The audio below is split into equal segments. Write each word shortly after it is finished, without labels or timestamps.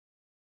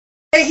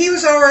Hey, he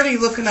was already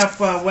looking up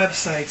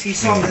websites. He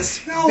saw this.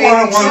 No,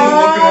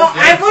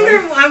 I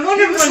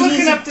wonder He was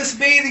looking up this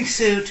bathing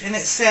suit, and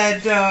it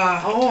said,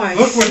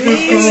 look what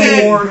this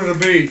girl wore to the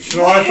beach.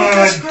 So I thought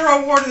this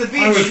girl wore to the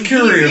beach. I was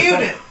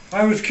curious.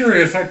 I was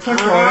curious. I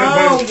clicked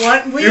on it,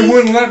 but it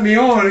wouldn't let me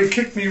on. It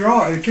kicked me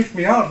out. It kicked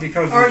me out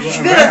because of Or you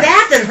better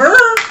that than her.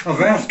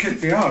 Avast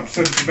kicked me out.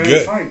 Said it's a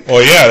bad site.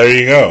 Well, yeah, there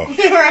you go.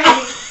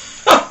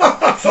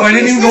 So I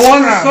didn't even go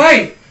on the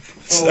site.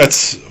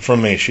 That's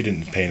from me. She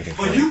didn't pay anything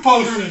for Well, it. you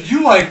posted it.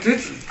 You liked it.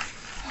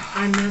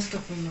 I messed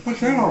up on the.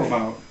 What's that all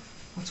about?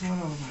 What's what all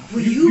about?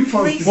 Will you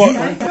posted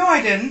please? No,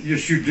 I didn't.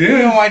 Yes, you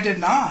did. No, I did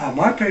not. On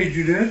my page,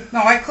 you did.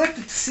 No, I clicked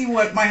it to see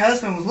what my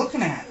husband was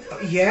looking at. I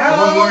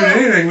wasn't looking at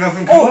anything.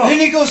 Nothing come up.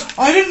 And he goes,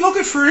 I didn't look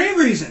it for any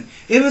reason.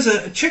 It was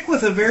a chick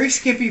with a very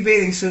skimpy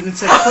bathing suit and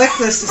said, click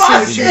this to see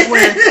what she was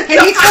wearing. And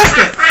he clicked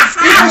it.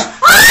 He goes,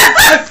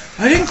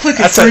 I didn't click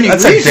it for any reason.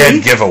 That's a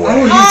dead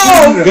giveaway.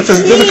 Get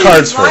the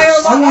cards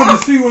first. I wanted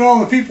to see what all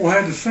the people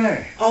had to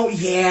say. Oh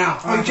yeah.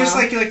 Just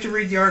like you like to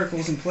read the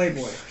articles in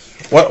Playboy.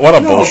 What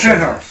a bullshit.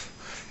 Penthouse.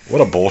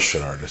 What a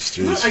bullshit artist.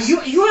 You want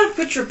to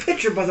put your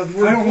picture by the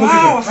word.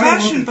 Wow, a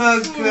fashion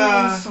bug.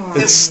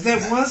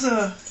 That was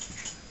a.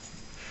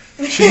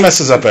 She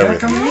messes up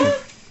everything.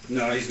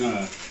 No, he's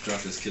gonna drop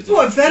his kids off.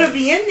 Well, it better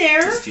be in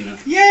there. Christina.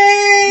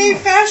 Yay,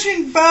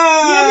 fashion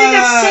bug. Yeah, they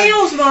got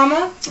sales,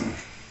 Mama.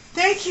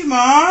 Thank you,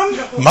 Mom.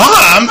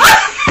 Mom?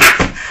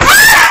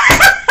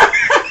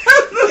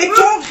 It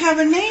don't have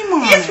a name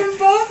on It's it. from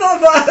both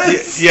of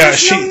us. Yeah,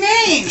 There's no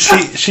name.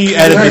 she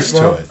added this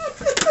to it.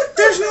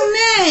 There's no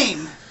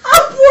name.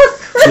 Oh, poor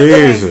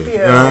Chris. Jesus. Put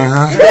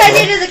that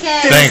into the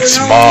cake. Thanks,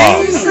 no Mom.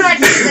 name. Put that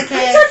into the I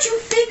cake. thought you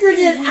figured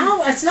it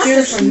out. It's not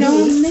just There's for no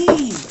me.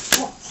 name.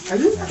 Are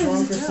you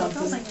drunk or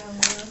something?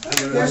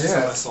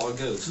 That's all it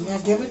goes. Yeah,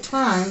 give it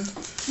time.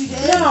 You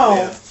did?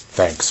 No.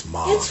 Thanks,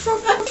 Mom. It's from.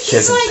 She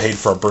hasn't paid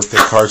for a birthday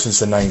card since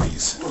the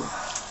 90s.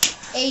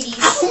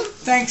 80s.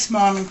 Thanks,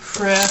 Mom and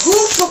Chris. Who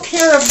took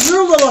care of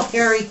your little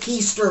hairy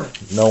keister?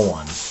 No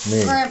one.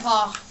 Me.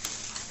 Grandpa.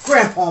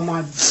 Grandpa,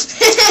 my.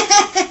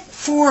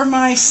 For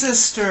my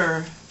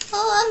sister.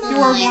 Oh, I'm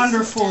You are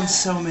wonderful in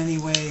so many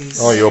ways.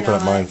 Oh, you open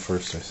up mine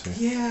first, I see.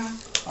 Yeah.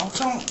 Oh,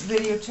 don't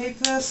videotape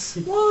this.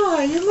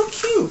 Why? You look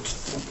cute.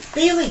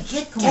 Bailey,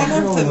 get going.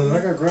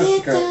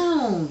 Get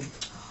down.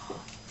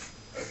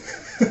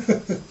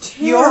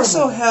 You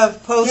also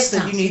have posts Get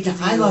that you down, need to get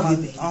down. view I love you,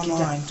 baby. Get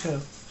online, down.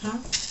 too. Huh?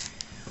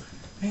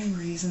 Main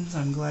reasons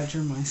I'm glad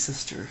you're my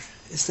sister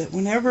is that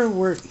whenever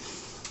we're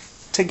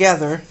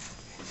together,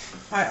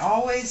 I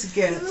always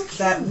get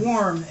that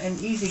warm and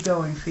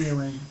easygoing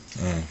feeling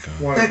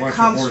Okay. that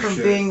comes from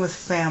being with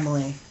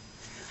family.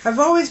 I've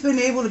always been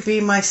able to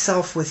be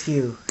myself with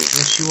you.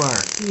 Yes, you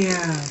are.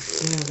 Yeah,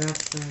 that's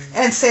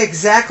And say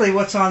exactly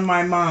what's on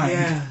my mind.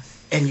 Yeah.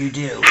 And you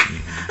do.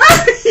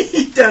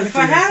 He does. If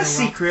I had a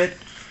secret,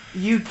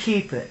 you'd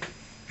keep it.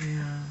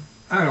 Yeah.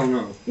 I don't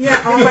know. Yeah.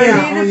 If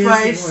I needed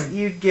advice,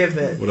 you'd give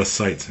it. What a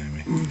sight,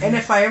 Sammy. And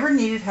if I ever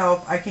needed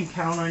help, I can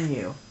count on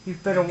you.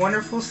 You've been a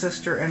wonderful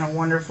sister and a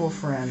wonderful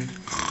friend.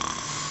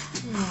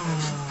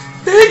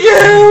 Thank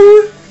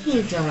you!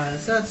 He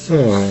does. That's so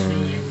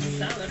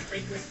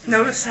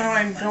Notice how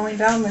I'm going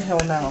down the hill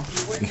now.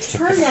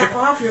 Turn that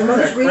off. Your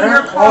mother's reading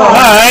her call.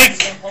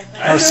 Mike!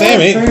 Or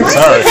Sammy.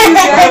 Sorry.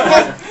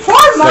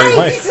 Poor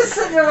Mike. He's just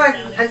sitting there like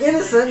an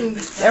innocent. And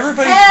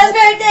Everybody, Happy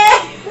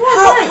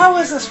birthday! how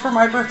is this for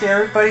my birthday?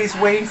 Everybody's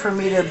waiting for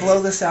me to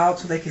blow this out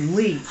so they can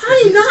leave.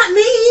 Honey, not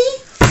me.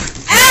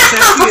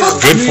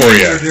 Good for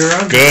you.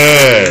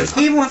 Good.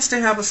 He wants to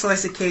have a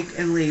slice of cake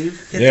and leave,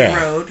 hit Yeah.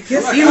 the road.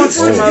 Yes, He wants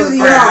to let's mow do the the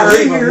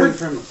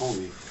grass. hour.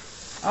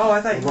 Oh,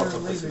 I thought you were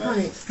leaving.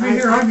 Honey,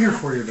 I'm here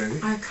for you, baby.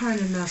 I kind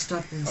of messed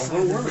up inside.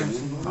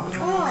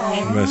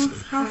 Oh,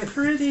 how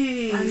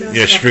pretty.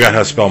 Yeah, she forgot how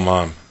to spell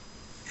mom.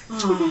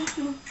 Oh.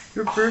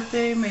 Your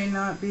birthday may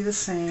not be the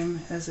same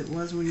as it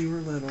was when you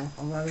were little.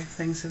 A lot of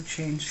things have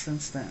changed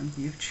since then.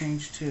 You've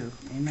changed too.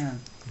 Amen.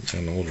 It's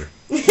getting older.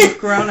 You've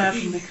grown up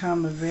and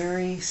become a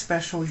very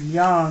special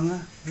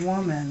young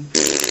woman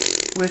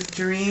with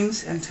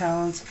dreams and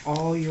talents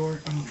all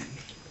your own.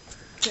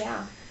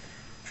 Yeah.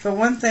 But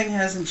one thing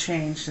hasn't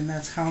changed, and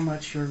that's how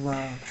much you're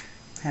loved.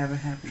 Have a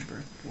happy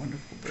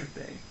wonderful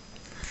birthday.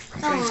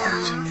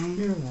 Aww.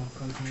 You're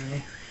welcome,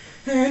 honey.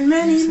 And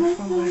many more.